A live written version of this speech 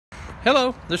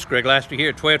Hello, this is Greg Laster here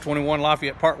at 1221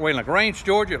 Lafayette Parkway in LaGrange,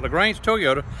 Georgia at LaGrange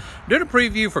Toyota, doing a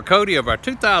preview for Cody of our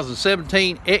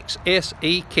 2017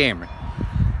 XS8 Camry.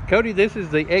 Cody, this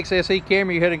is the XS8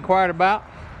 Camry you had inquired about.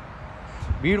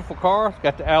 Beautiful car. It's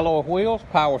got the alloy wheels,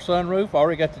 power sunroof,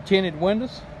 already got the tinted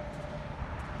windows,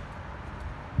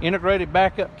 integrated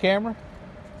backup camera,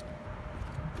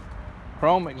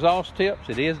 chrome exhaust tips.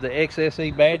 It is the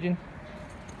XS8 badging.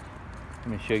 Let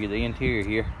me show you the interior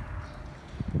here.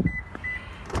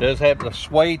 It does have the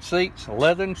suede seats,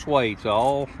 leather and suede, so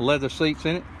all leather seats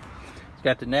in it. It's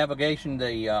got the navigation,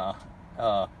 the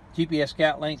GPS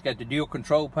Scout Link. It's got the dual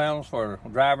control panels for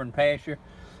driver and passenger.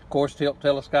 Of course,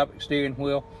 telescopic steering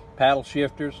wheel, paddle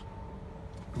shifters.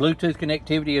 Bluetooth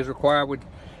connectivity is required with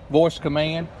voice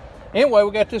command. Anyway,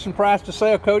 we got this in price to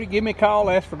sell. Cody, give me a call.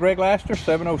 Ask for Greg Laster,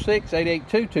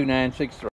 706-882-2963.